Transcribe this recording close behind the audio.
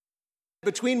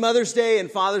Between Mother's Day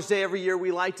and Father's Day every year, I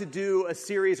like to do a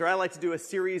series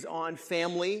on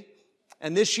family.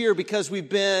 And this year, because we've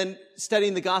been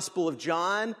studying the Gospel of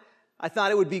John, I thought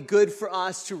it would be good for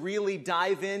us to really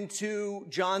dive into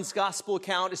John's Gospel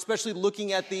account, especially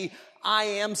looking at the I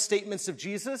am statements of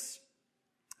Jesus,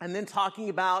 and then talking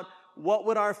about what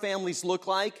would our families look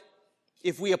like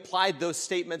if we applied those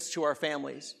statements to our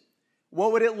families.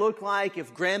 What would it look like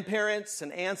if grandparents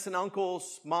and aunts and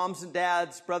uncles, moms and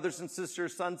dads, brothers and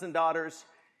sisters, sons and daughters,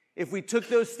 if we took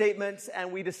those statements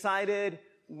and we decided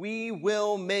we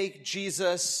will make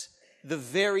Jesus the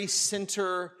very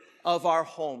center of our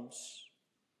homes?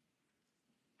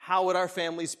 How would our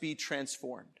families be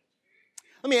transformed?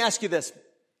 Let me ask you this.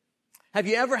 Have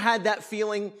you ever had that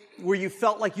feeling where you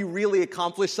felt like you really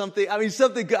accomplished something?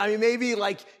 Something good. Maybe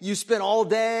like you spent all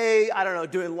day,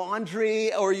 doing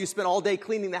laundry, or you spent all day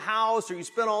cleaning the house, or you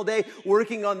spent all day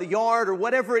working on the yard, or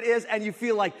whatever it is, and you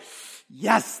feel like,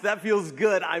 yes, that feels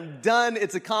good. I'm done.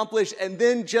 It's accomplished. And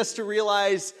then just to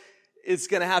realize it's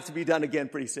going to have to be done again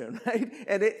pretty soon, right?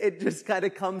 And it just kind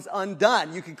of comes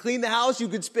undone. You can clean the house. You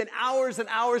could spend hours and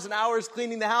hours and hours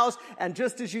cleaning the house. And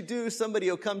just as you do, somebody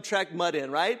will come track mud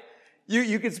in, right?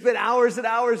 You could spend hours and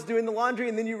hours doing the laundry,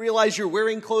 and then you realize you're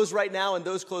wearing clothes right now, and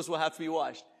those clothes will have to be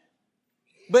washed.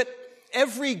 But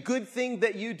every good thing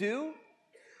that you do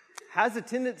has a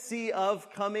tendency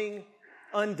of coming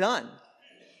undone,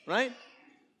 right?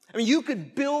 You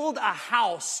could build a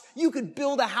house. You could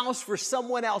build a house for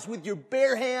someone else with your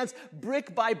bare hands,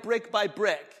 brick by brick by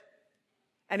brick.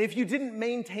 And if you didn't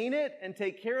maintain it and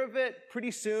take care of it,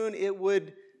 pretty soon it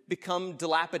would become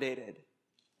dilapidated.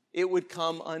 It would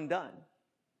come undone.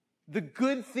 The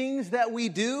good things that we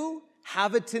do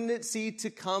have a tendency to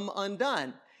come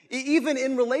undone. Even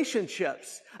in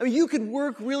relationships. You could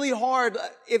work really hard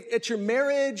at your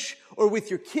marriage or with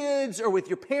your kids or with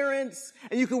your parents,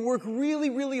 and you could work really,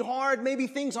 really hard. Maybe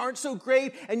things aren't so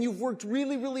great, and you've worked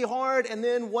really, really hard, and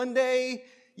then one day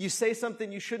you say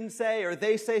something you shouldn't say, or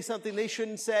they say something they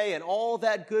shouldn't say, and all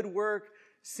that good work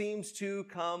seems to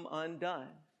come undone.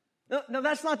 Now,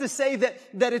 that's not to say that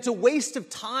it's a waste of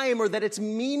time or that it's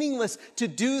meaningless to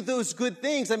do those good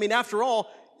things. After all,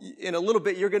 in a little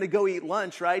bit, you're going to go eat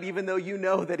lunch, right? Even though you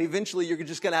know that eventually you're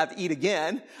just going to have to eat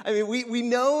again. We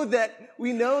know that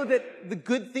the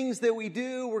good things that we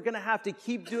do, we're going to have to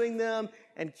keep doing them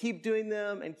and keep doing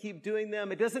them and keep doing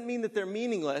them. It doesn't mean that they're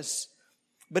meaningless,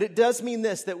 but it does mean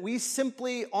this, that we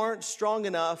simply aren't strong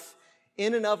enough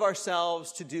in and of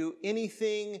ourselves to do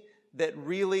anything that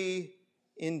really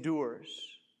endures.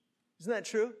 Isn't that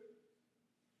true?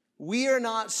 We are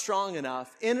not strong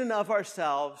enough in and of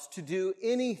ourselves to do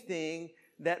anything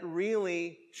that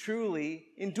really, truly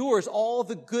endures. All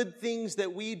the good things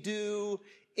that we do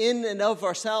in and of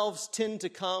ourselves tend to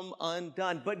come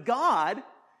undone. But God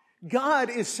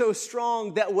is so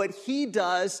strong that what He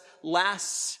does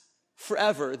lasts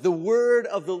forever. The word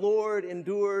of the Lord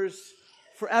endures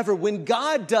forever. When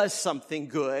God does something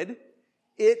good,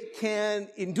 it can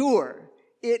endure.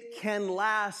 It can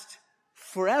last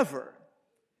forever.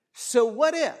 So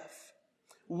what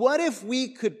if we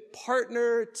could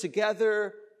partner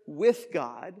together with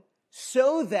God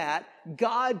so that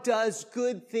God does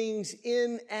good things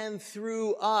in and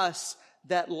through us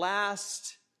that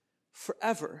last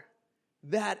forever,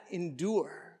 that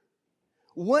endure?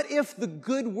 What if the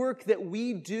good work that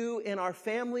we do in our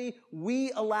family,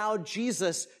 we allow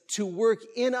Jesus to work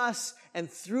in us and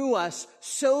through us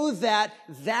so that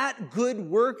that good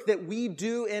work that we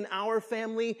do in our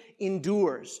family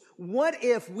endures? What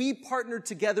if we partner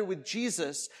together with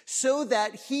Jesus so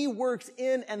that He works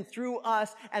in and through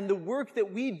us, and the work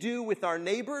that we do with our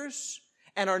neighbors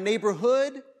and our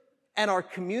neighborhood and our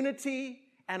community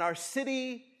and our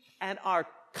city and our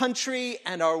country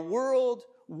and our world,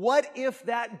 what if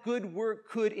that good work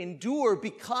could endure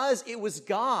because it was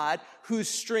God whose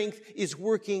strength is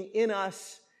working in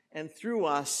us and through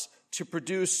us to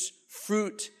produce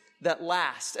fruit that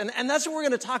lasts? And that's what we're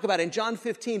going to talk about in John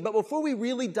 15. But before we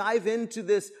really dive into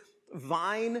this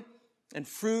vine and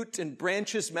fruit and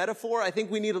branches metaphor, I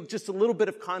think we need just a little bit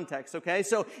of context, okay?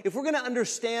 So if we're going to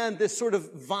understand this sort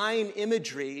of vine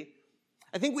imagery,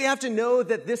 I think we have to know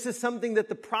that this is something that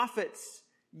the prophets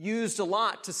used a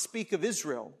lot to speak of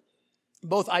Israel.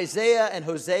 Both Isaiah and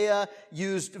Hosea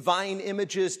used vine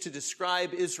images to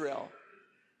describe Israel.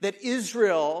 That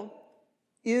Israel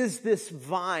is this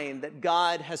vine that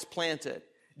God has planted.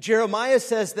 Jeremiah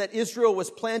says that Israel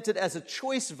was planted as a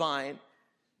choice vine,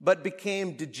 but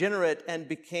became degenerate and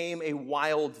became a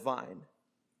wild vine.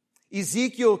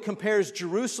 Ezekiel compares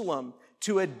Jerusalem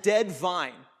to a dead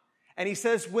vine. And he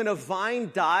says when a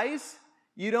vine dies,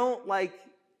 you don't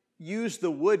use the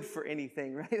wood for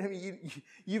anything, right? I mean,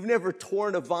 you've never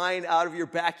torn a vine out of your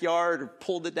backyard or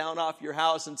pulled it down off your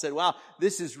house and said, wow,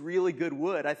 this is really good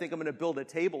wood. I think I'm going to build a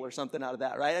table or something out of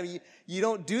that, right? I mean, you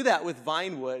don't do that with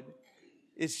vine wood.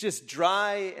 It's just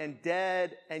dry and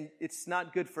dead, and it's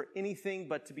not good for anything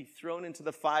but to be thrown into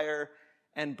the fire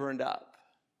and burned up.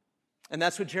 And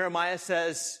that's what Jeremiah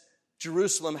says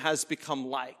Jerusalem has become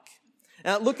like.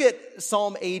 Now look at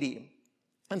Psalm 80.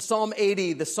 In Psalm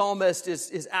 80, the psalmist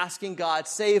is asking God,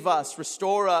 save us,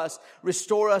 restore us,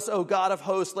 O God of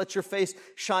hosts, let your face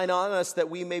shine on us that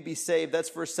we may be saved. That's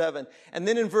verse 7. And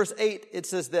then in verse 8, it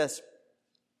says this,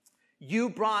 you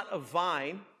brought a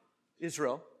vine,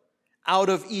 Israel, out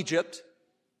of Egypt,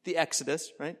 the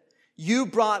Exodus, right? You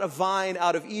brought a vine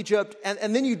out of Egypt,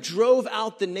 and then you drove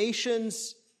out the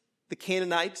nations, the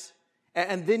Canaanites,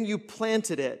 and then you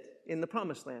planted it in the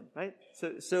promised land, right?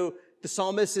 So the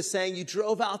psalmist is saying you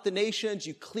drove out the nations,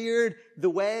 you cleared the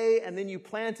way, and then you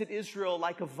planted Israel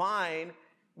like a vine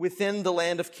within the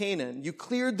land of Canaan. You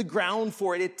cleared the ground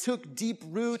for it. It took deep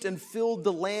root and filled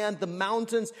the land. The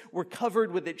mountains were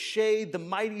covered with its shade, the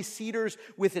mighty cedars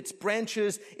with its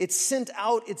branches. It sent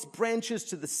out its branches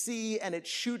to the sea and its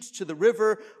shoots to the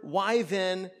river. Why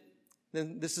then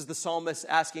this is the psalmist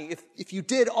asking, if you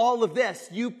did all of this,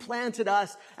 you planted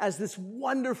us as this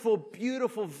wonderful,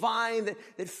 beautiful vine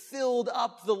that filled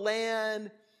up the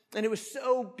land, and it was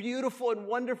so beautiful and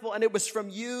wonderful, and it was from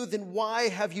you, then why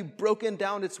have you broken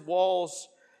down its walls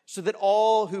so that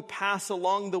all who pass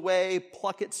along the way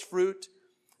pluck its fruit?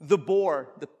 The boar,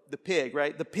 the pig,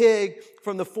 right? The pig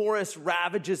from the forest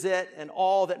ravages it, and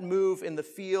all that move in the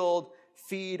field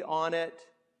feed on it.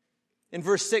 In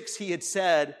verse 6, he had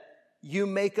said, you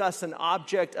make us an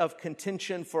object of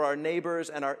contention for our neighbors,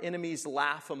 and our enemies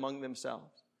laugh among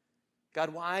themselves.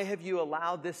 God, why have you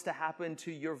allowed this to happen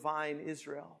to your vine,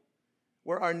 Israel,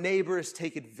 where our neighbors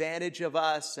take advantage of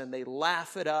us, and they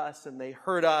laugh at us, and they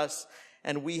hurt us,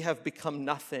 and we have become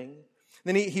nothing?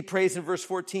 Then he prays in verse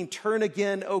 14, turn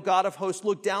again, O God of hosts,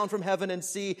 look down from heaven and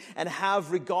see, and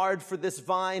have regard for this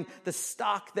vine, the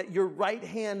stock that your right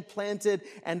hand planted,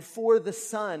 and for the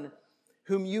son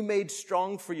whom you made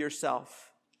strong for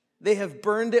yourself. They have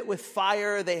burned it with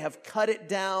fire. They have cut it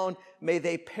down. May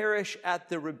they perish at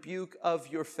the rebuke of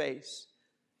your face.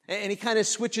 And he kind of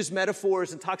switches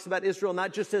metaphors and talks about Israel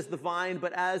not just as the vine,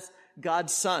 but as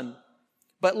God's son.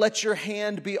 But let your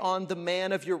hand be on the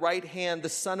man of your right hand, the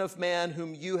Son of Man,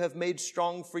 whom you have made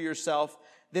strong for yourself.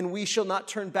 Then we shall not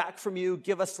turn back from you.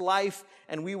 Give us life,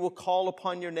 and we will call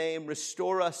upon your name.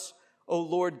 Restore us, O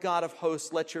Lord God of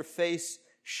hosts. Let your face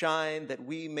shine that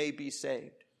we may be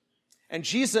saved. And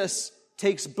Jesus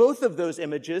takes both of those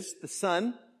images, the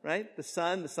Son, right? The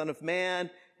Son of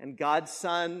Man, and God's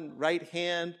Son, right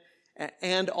hand,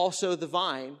 and also the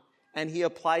vine, and he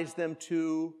applies them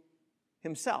to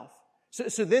himself.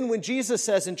 So then when Jesus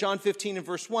says in John 15 and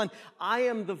verse 1, I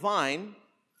am the vine,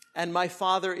 and my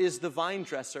Father is the vine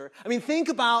dresser. I mean, think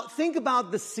about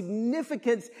the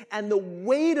significance and the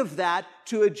weight of that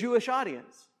to a Jewish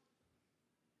audience.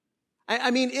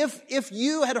 I mean, if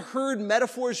you had heard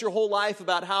metaphors your whole life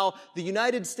about how the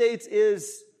United States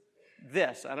is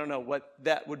this, I don't know what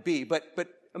that would be, but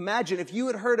imagine if you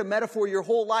had heard a metaphor your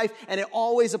whole life and it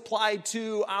always applied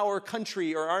to our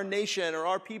country or our nation or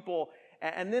our people,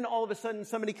 and then all of a sudden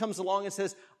somebody comes along and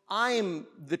says, I'm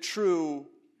the true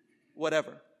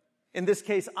whatever. In this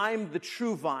case, I'm the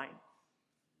true vine.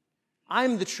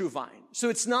 I'm the true vine. So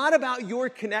it's not about your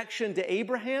connection to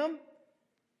Abraham.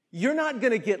 You're not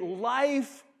going to get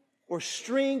life or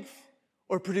strength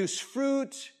or produce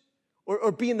fruit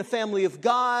or be in the family of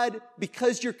God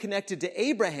because you're connected to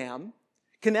Abraham,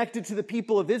 connected to the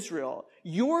people of Israel.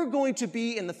 You're going to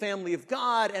be in the family of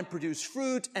God and produce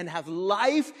fruit and have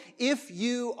life if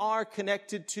you are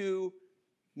connected to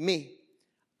me.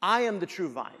 I am the true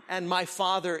vine, and my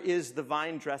Father is the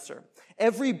vine dresser.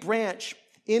 Every branch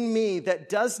in me that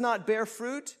does not bear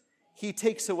fruit, he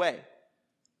takes away.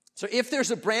 So if there's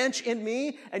a branch in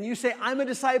me and you say, I'm a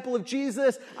disciple of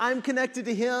Jesus, I'm connected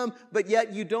to him, but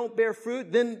yet you don't bear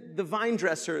fruit, then the vine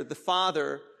dresser, the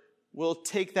Father, will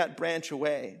take that branch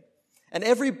away. And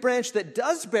every branch that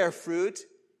does bear fruit,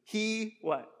 he,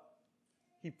 what?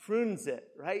 He prunes it,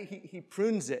 right? He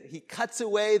prunes it. He cuts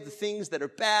away the things that are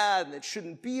bad and that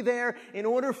shouldn't be there in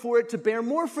order for it to bear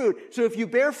more fruit. So if you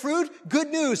bear fruit, good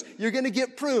news, you're going to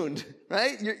get pruned,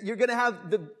 right? You're going to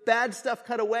have the bad stuff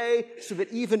cut away so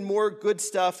that even more good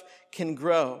stuff can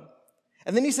grow.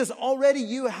 And then he says, already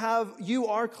you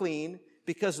are clean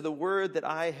because of the word that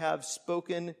I have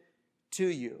spoken to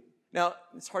you. Now,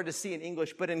 it's hard to see in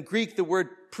English, but in Greek, the word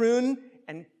prune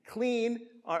and clean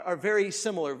are very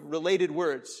similar, related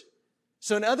words.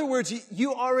 So in other words,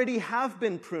 you already have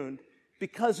been pruned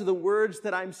because of the words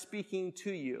that I'm speaking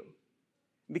to you.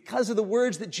 Because of the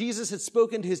words that Jesus had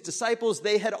spoken to his disciples,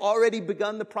 they had already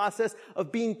begun the process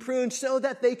of being pruned so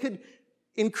that they could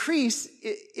increase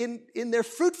in their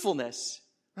fruitfulness,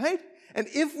 right? And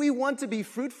if we want to be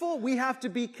fruitful, we have to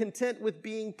be content with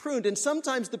being pruned. And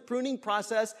sometimes the pruning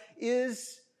process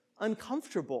is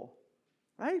uncomfortable,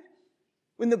 right?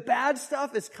 When the bad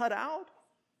stuff is cut out.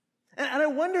 And I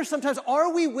wonder sometimes,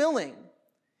 are we willing,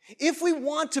 if we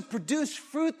want to produce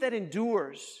fruit that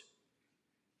endures,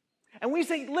 and we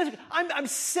say, listen, I'm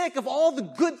sick of all the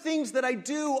good things that I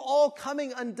do, all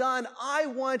coming undone. I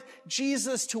want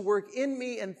Jesus to work in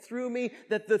me and through me,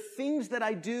 that the things that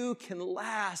I do can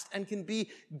last and can be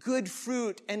good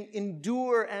fruit and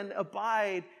endure and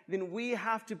abide. Then we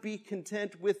have to be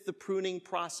content with the pruning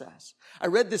process. I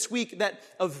read this week that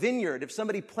a vineyard, if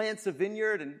somebody plants a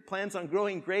vineyard and plans on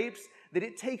growing grapes, that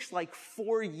it takes like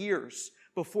 4 years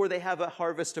before they have a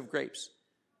harvest of grapes.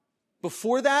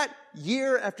 Before that,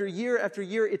 year after year after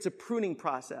year, it's a pruning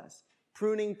process.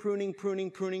 Pruning,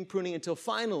 until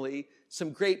finally some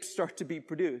grapes start to be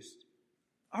produced.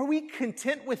 Are we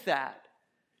content with that?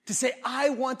 To say,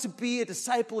 I want to be a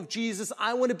disciple of Jesus.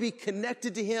 I want to be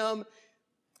connected to him.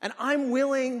 And I'm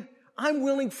willing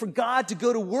for God to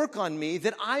go to work on me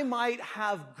that I might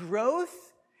have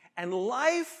growth and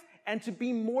life and to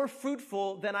be more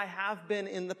fruitful than I have been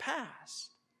in the past.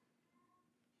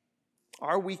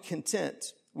 Are we content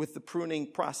with the pruning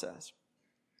process?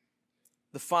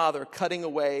 The Father cutting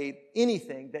away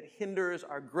anything that hinders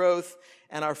our growth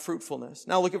and our fruitfulness.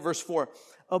 Now look at verse 4.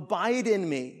 Abide in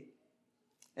me,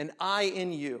 and I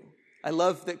in you. I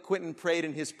love that Quentin prayed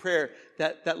in his prayer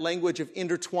that language of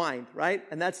intertwined, right?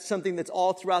 And that's something that's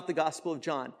all throughout the Gospel of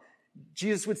John.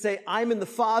 Jesus would say, I'm in the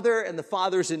Father, and the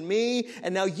Father's in me,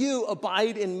 and now you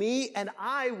abide in me, and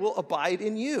I will abide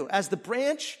in you. As the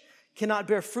branch cannot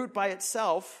bear fruit by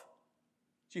itself.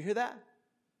 Do you hear that?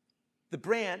 The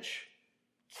branch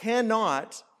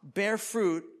cannot bear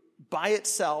fruit by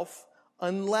itself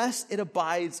unless it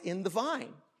abides in the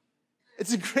vine.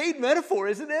 It's a great metaphor,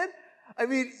 isn't it? I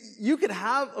mean, you could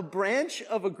have a branch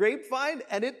of a grapevine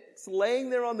and it's laying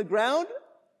there on the ground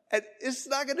and it's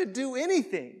not going to do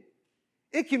anything.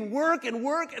 It can work and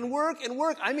work and work and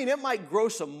work. I mean, it might grow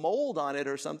some mold on it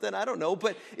or something. I don't know,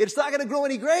 but it's not going to grow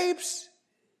any grapes.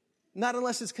 Not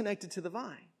unless it's connected to the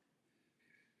vine.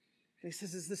 And he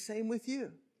says, it's the same with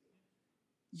you.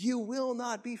 You will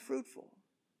not be fruitful.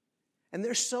 And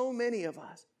there's so many of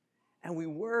us. And we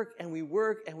work and we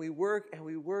work and we work and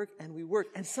we work and we work.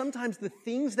 And sometimes the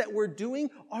things that we're doing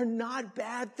are not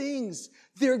bad things.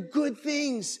 They're good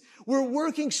things. We're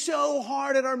working so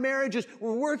hard at our marriages.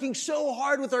 We're working so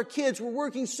hard with our kids. We're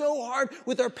working so hard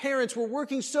with our parents. We're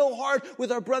working so hard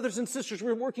with our brothers and sisters.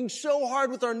 We're working so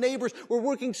hard with our neighbors. We're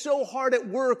working so hard at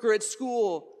work or at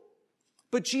school.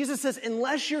 But Jesus says,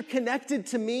 unless you're connected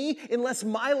to me, unless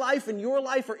my life and your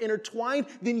life are intertwined,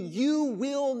 then you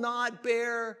will not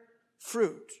bear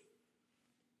fruit.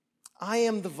 I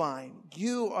am the vine.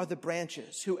 You are the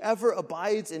branches. Whoever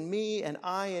abides in me and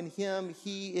I in him,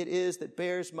 he it is that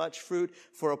bears much fruit.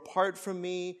 For apart from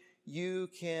me, you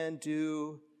can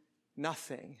do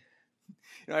nothing.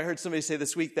 You know, I heard somebody say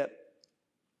this week that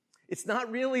it's not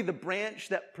really the branch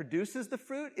that produces the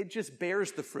fruit. It just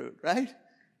bears the fruit, right?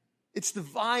 It's the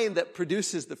vine that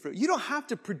produces the fruit. You don't have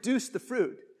to produce the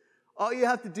fruit. All you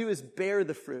have to do is bear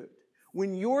the fruit.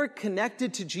 When you're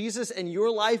connected to Jesus and your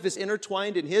life is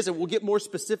intertwined in his, and we'll get more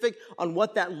specific on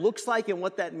what that looks like and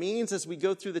what that means as we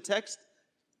go through the text.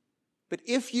 But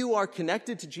if you are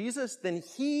connected to Jesus, then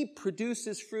he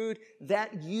produces fruit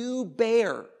that you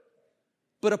bear.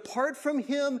 But apart from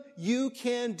him, you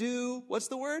can do, what's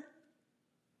the word?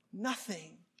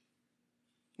 Nothing.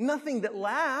 Nothing that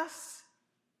lasts.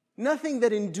 Nothing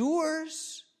that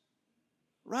endures.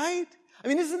 Right? I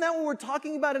mean, isn't that what we're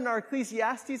talking about in our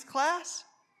Ecclesiastes class?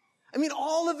 I mean,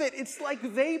 all of it, it's like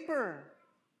vapor.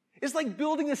 It's like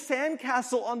building a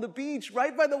sandcastle on the beach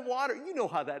right by the water. You know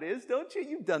how that is, don't you?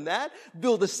 You've done that.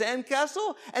 Build a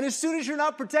sandcastle, and as soon as you're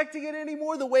not protecting it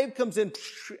anymore, the wave comes in,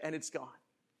 and it's gone.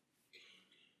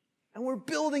 And we're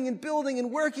building and building and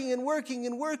working and working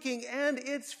and working, and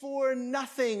it's for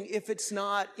nothing if it's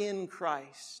not in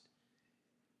Christ.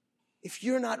 If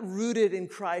you're not rooted in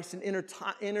Christ and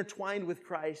intertwined with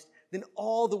Christ, then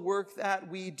all the work that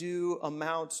we do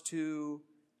amounts to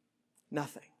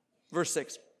nothing. Verse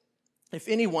 6, if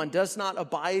anyone does not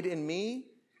abide in me,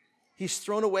 he's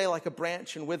thrown away like a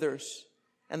branch and withers,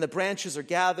 and the branches are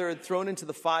gathered, thrown into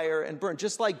the fire, and burned.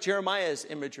 Just like Jeremiah's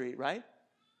imagery, right?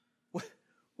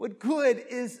 What good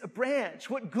is a branch?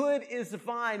 What good is a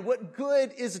vine? What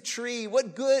good is a tree?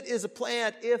 What good is a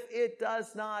plant if it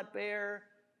does not bear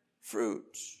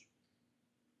fruit?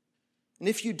 And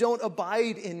if you don't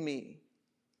abide in me,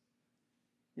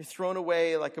 you're thrown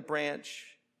away like a branch,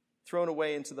 thrown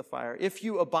away into the fire. If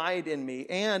you abide in me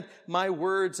and my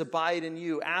words abide in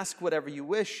you, ask whatever you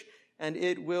wish and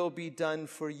it will be done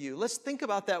for you. Let's think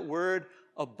about that word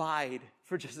abide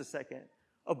for just a second.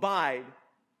 Abide,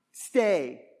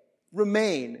 stay,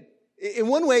 remain. In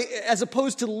one way, as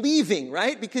opposed to leaving,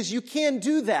 right? Because you can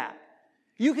do that.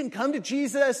 You can come to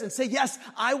Jesus and say, yes,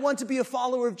 I want to be a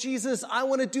follower of Jesus. I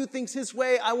want to do things his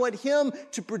way. I want him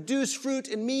to produce fruit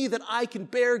in me that I can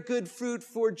bear good fruit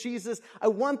for Jesus. I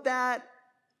want that.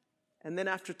 And then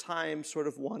after time, sort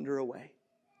of wander away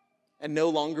and no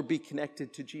longer be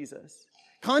connected to Jesus.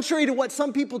 Contrary to what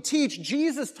some people teach,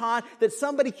 Jesus taught that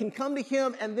somebody can come to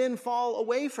him and then fall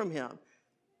away from him.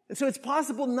 And so it's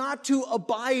possible not to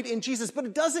abide in Jesus, but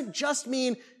it doesn't just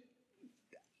mean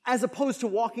as opposed to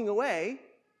walking away.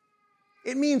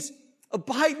 It means,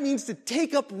 abide means to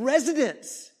take up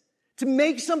residence, to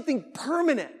make something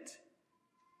permanent,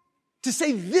 to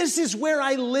say, this is where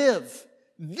I live.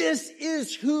 This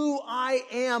is who I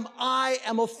am. I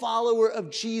am a follower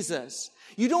of Jesus.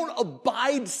 You don't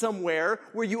abide somewhere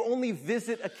where you only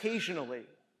visit occasionally.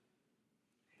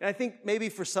 And I think maybe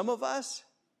for some of us,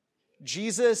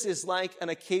 Jesus is like an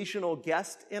occasional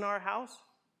guest in our house.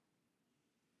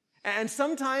 And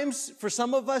sometimes, for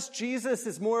some of us, Jesus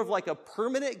is more of like a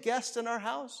permanent guest in our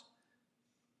house.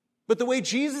 But the way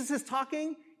Jesus is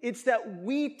talking, it's that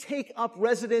we take up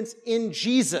residence in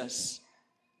Jesus.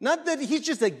 Not that he's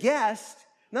just a guest,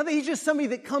 not that he's just somebody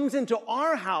that comes into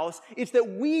our house. It's that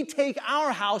we take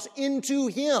our house into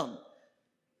him.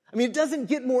 I mean, it doesn't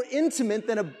get more intimate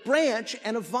than a branch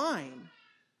and a vine.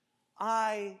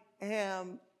 I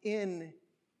am in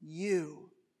you,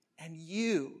 and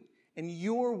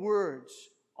your words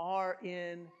are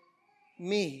in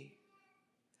me.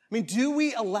 I mean, do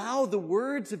we allow the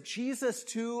words of Jesus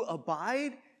to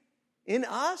abide in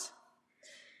us?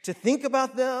 To think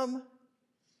about them,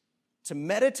 to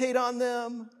meditate on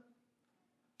them,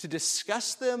 to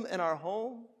discuss them in our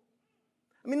home?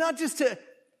 I mean, not just to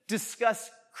discuss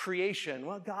creation.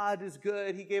 Well, God is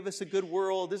good. He gave us a good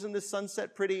world. Isn't the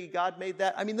sunset pretty? God made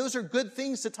that. I mean, those are good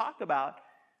things to talk about.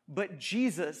 But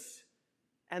Jesus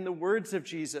and the words of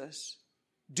Jesus,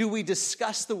 do we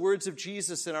discuss the words of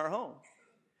Jesus in our home?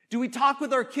 Do we talk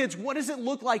with our kids? What does it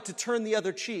look like to turn the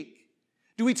other cheek?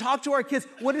 Do we talk to our kids?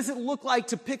 What does it look like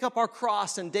to pick up our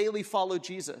cross and daily follow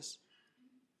Jesus?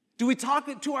 Do we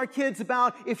talk to our kids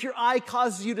about if your eye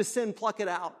causes you to sin, pluck it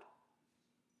out?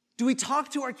 Do we talk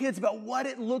to our kids about what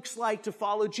it looks like to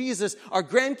follow Jesus? Our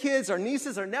grandkids, our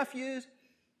nieces, our nephews?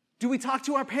 Do we talk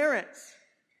to our parents?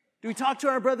 Do we talk to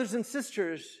our brothers and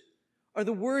sisters? Are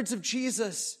the words of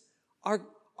Jesus our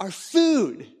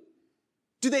food?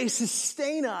 Do they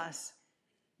sustain us?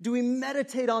 Do we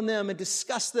meditate on them and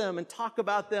discuss them and talk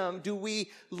about them? Do we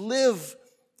live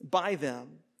by them?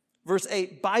 Verse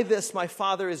 8, by this my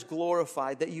Father is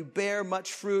glorified, that you bear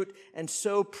much fruit and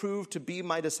so prove to be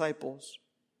my disciples.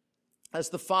 As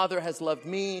the Father has loved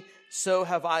me, so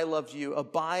have I loved you.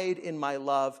 Abide in my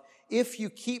love. If you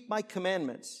keep my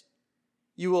commandments,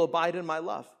 you will abide in my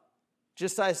love,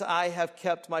 just as I have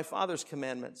kept my Father's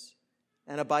commandments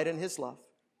and abide in his love.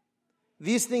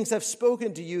 These things I've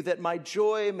spoken to you, that my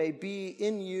joy may be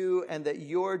in you and that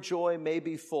your joy may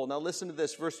be full. Now listen to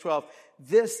this, verse 12.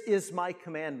 This is my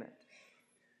commandment,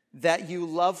 that you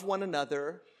love one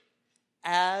another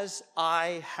as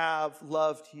I have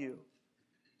loved you.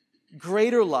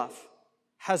 Greater love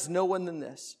has no one than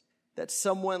this, that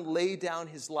someone lay down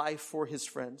his life for his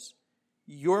friends.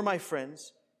 You're my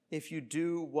friends if you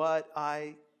do what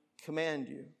I command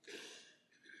you.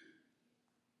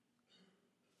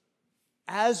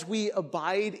 As we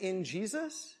abide in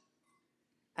Jesus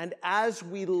and as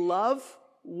we love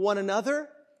one another,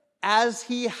 as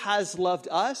he has loved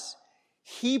us,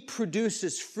 he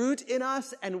produces fruit in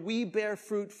us and we bear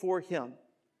fruit for him.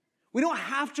 We don't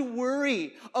have to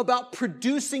worry about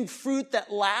producing fruit that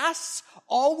lasts.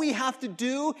 All we have to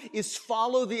do is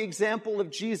follow the example of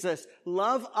Jesus.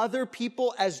 Love other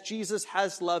people as Jesus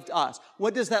has loved us.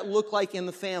 What does that look like in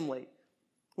the family?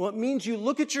 Well, it means you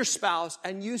look at your spouse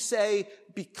and you say,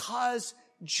 because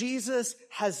Jesus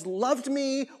has loved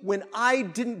me when I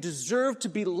didn't deserve to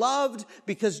be loved,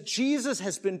 because Jesus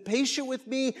has been patient with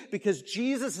me, because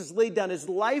Jesus has laid down his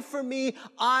life for me,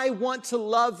 I want to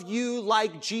love you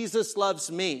like Jesus loves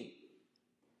me.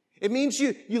 It means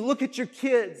you look at your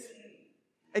kids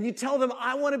and you tell them,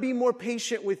 I want to be more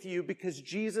patient with you because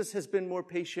Jesus has been more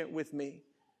patient with me.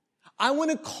 I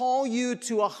want to call you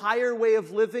to a higher way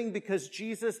of living because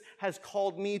Jesus has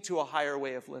called me to a higher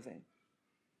way of living.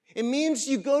 It means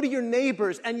you go to your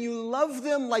neighbors and you love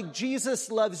them like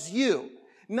Jesus loves you.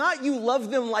 Not you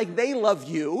love them like they love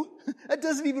you. That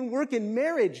doesn't even work in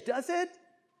marriage, does it?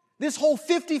 This whole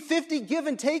 50-50 give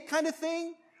and take kind of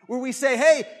thing, where we say,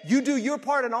 hey, you do your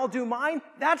part and I'll do mine.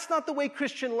 That's not the way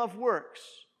Christian love works.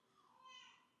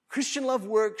 Christian love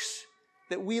works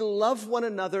that we love one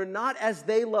another not as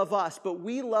they love us, but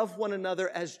we love one another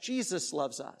as Jesus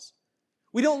loves us.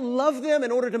 We don't love them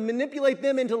in order to manipulate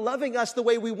them into loving us the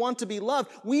way we want to be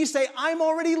loved. We say, I'm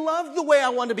already loved the way I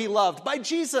want to be loved by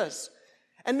Jesus.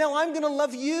 And now I'm going to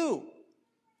love you.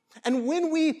 And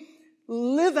when we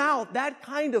live out that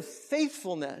kind of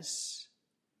faithfulness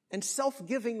and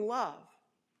self-giving love,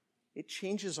 it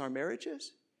changes our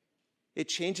marriages. It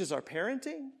changes our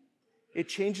parenting. It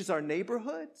changes our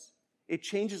neighborhoods. It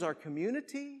changes our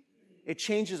community. It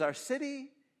changes our city.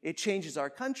 It changes our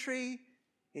country.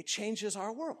 It changes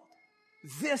our world.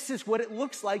 This is what it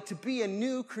looks like to be a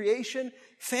new creation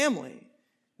family.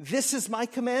 This is my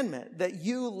commandment, that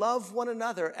you love one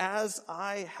another as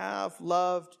I have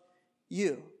loved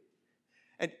you.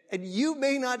 And you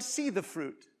may not see the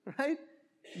fruit, right?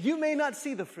 You may not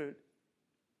see the fruit,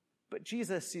 but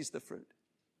Jesus sees the fruit.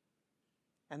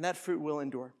 And that fruit will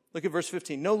endure. Look at verse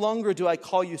 15. No longer do I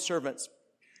call you servants,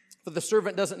 for the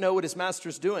servant doesn't know what his master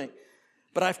is doing,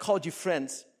 but I've called you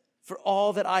friends. For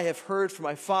all that I have heard from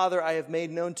my Father, I have made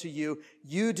known to you.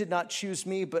 You did not choose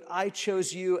me, but I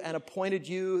chose you and appointed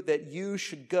you that you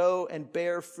should go and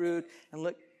bear fruit. And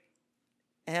look,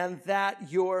 and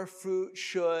that your fruit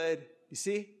should, you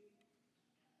see,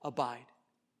 abide.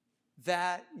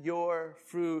 That your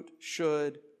fruit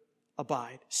should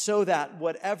abide. So that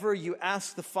whatever you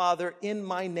ask the Father in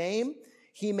my name,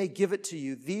 he may give it to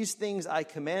you. These things I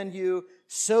command you,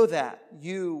 so that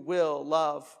you will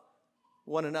love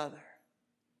one another.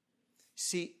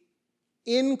 See,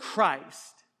 in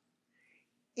Christ,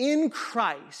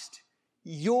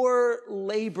 your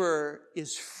labor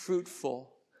is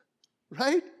fruitful,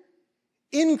 right?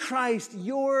 In Christ,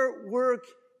 your work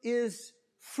is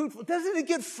fruitful. Doesn't it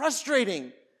get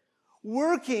frustrating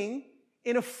working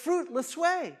in a fruitless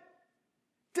way?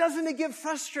 Doesn't it get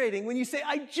frustrating when you say,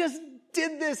 I just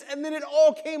did this and then it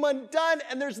all came undone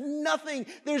and there's nothing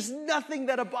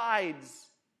that abides?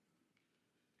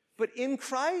 But in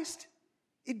Christ,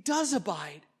 it does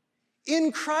abide.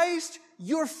 In Christ,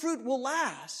 your fruit will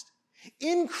last.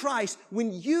 In Christ,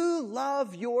 when you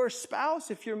love your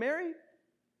spouse, if you're married,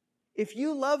 if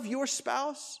you love your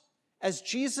spouse as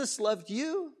Jesus loved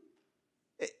you,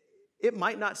 it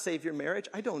might not save your marriage.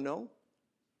 I don't know.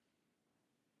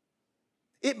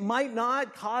 It might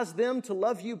not cause them to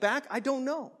love you back. I don't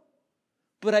know.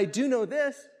 But I do know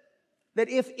this, that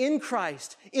if in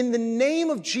Christ, in the name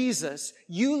of Jesus,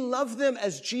 you love them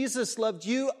as Jesus loved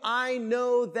you, I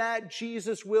know that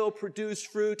Jesus will produce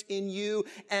fruit in you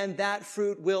and that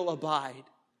fruit will abide.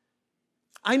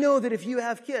 I know that if you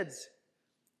have kids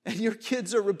and your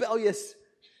kids are rebellious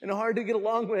and hard to get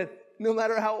along with, no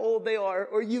matter how old they are,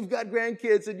 or you've got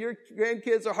grandkids and your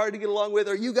grandkids are hard to get along with,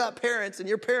 or you got parents and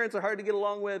your parents are hard to get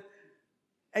along with,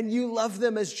 and you love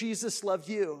them as Jesus loved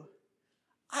you,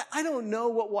 I don't know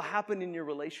what will happen in your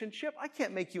relationship. I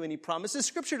can't make you any promises.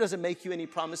 Scripture doesn't make you any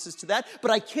promises to that. But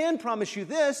I can promise you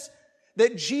this,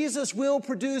 that Jesus will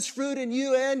produce fruit in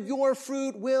you and your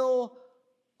fruit will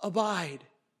abide.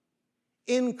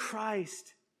 In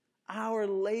Christ, our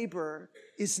labor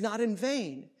is not in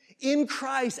vain. In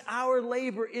Christ, our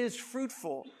labor is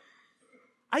fruitful.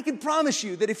 I can promise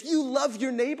you that if you love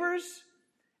your neighbors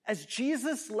as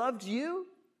Jesus loved you,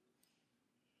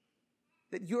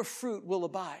 that your fruit will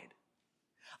abide.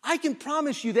 I can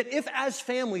promise you that if as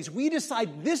families we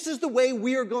decide this is the way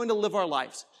we are going to live our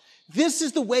lives, this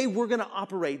is the way we're going to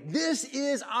operate, this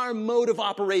is our mode of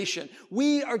operation,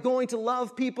 we are going to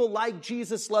love people like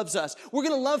Jesus loves us. We're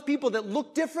going to love people that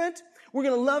look different. We're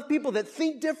going to love people that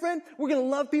think different. We're going to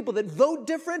love people that vote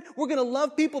different. We're going to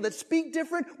love people that speak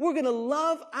different. We're going to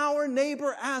love our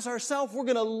neighbor as ourselves. We're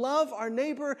going to love our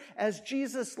neighbor as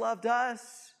Jesus loved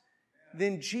us.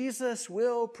 Then Jesus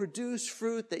will produce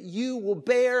fruit that you will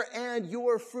bear and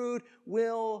your fruit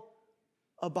will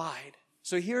abide.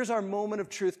 So here's our moment of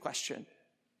truth question.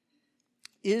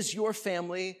 Is your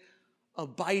family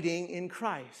abiding in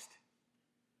Christ?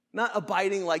 Not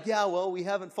abiding like, yeah, well, we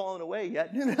haven't fallen away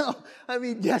yet. No, I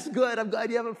mean, yes, good. I'm glad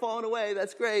you haven't fallen away.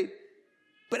 That's great.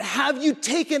 But have you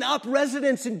taken up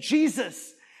residence in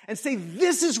Jesus and say,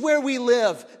 this is where we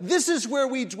live. This is where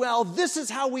we dwell. This is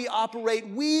how we operate.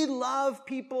 We love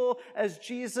people as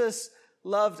Jesus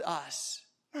loved us.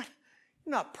 You're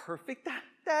not perfect.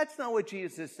 That's not what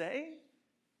Jesus is saying.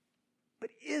 But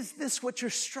is this what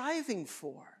you're striving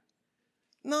for?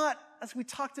 Not, as we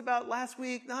talked about last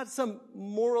week, not some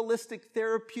moralistic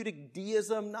therapeutic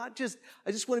deism, not just,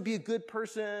 I just want to be a good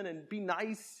person and be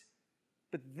nice,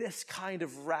 but this kind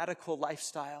of radical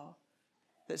lifestyle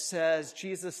that says,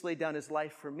 Jesus laid down his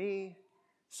life for me,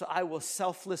 so I will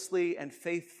selflessly and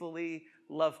faithfully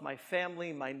love my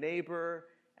family, my neighbor,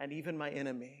 and even my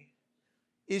enemy.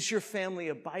 Is your family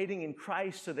abiding in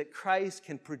Christ so that Christ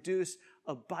can produce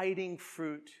abiding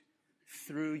fruit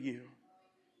through you?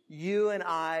 You and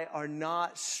I are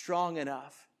not strong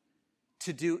enough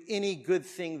to do any good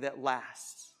thing that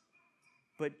lasts,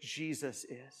 but Jesus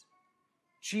is.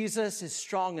 Jesus is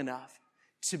strong enough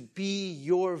to be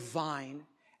your vine,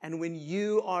 and when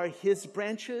you are his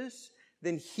branches,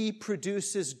 then he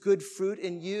produces good fruit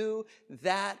in you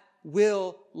that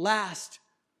will last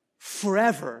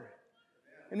forever.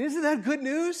 And isn't that good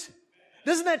news?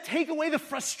 Doesn't that take away the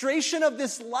frustration of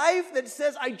this life that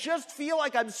says, I just feel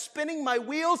like I'm spinning my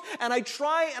wheels and I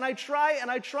try and I try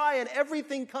and I try and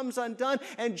everything comes undone.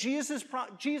 And Jesus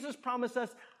promised us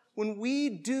when we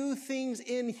do things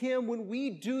in him, when we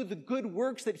do the good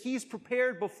works that he's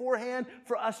prepared beforehand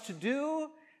for us to do,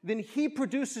 then he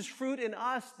produces fruit in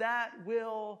us that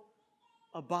will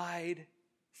abide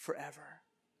forever.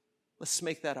 Let's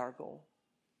make that our goal.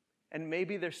 And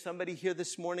maybe there's somebody here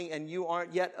this morning and you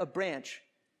aren't yet a branch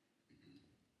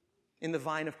in the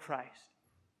vine of Christ.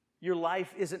 Your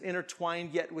life isn't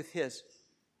intertwined yet with his.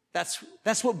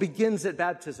 That's what begins at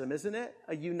baptism, isn't it?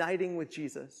 A uniting with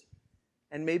Jesus.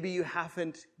 And maybe you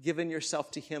haven't given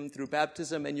yourself to him through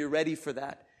baptism and you're ready for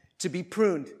that. To be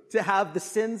pruned, to have the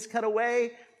sins cut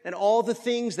away, and all the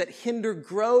things that hinder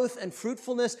growth and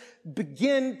fruitfulness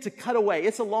begin to cut away.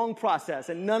 It's a long process,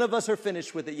 and none of us are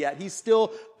finished with it yet. He's still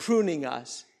pruning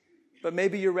us. But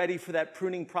maybe you're ready for that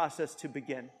pruning process to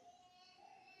begin.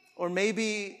 Or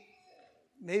maybe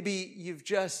you've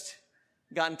just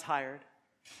gotten tired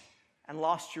and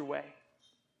lost your way,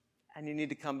 and you need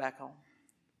to come back home.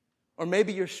 Or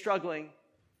maybe you're struggling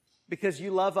because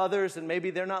you love others, and maybe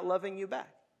they're not loving you back.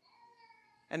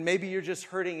 And maybe you're just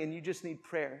hurting and you just need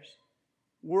prayers.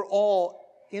 We're all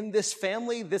in this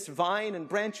family, this vine and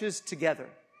branches together.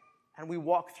 And we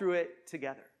walk through it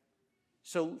together.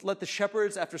 So let the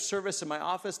shepherds, after service in my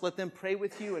office, let them pray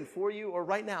with you and for you. Or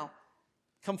right now,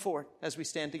 come forward as we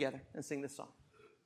stand together and sing this song.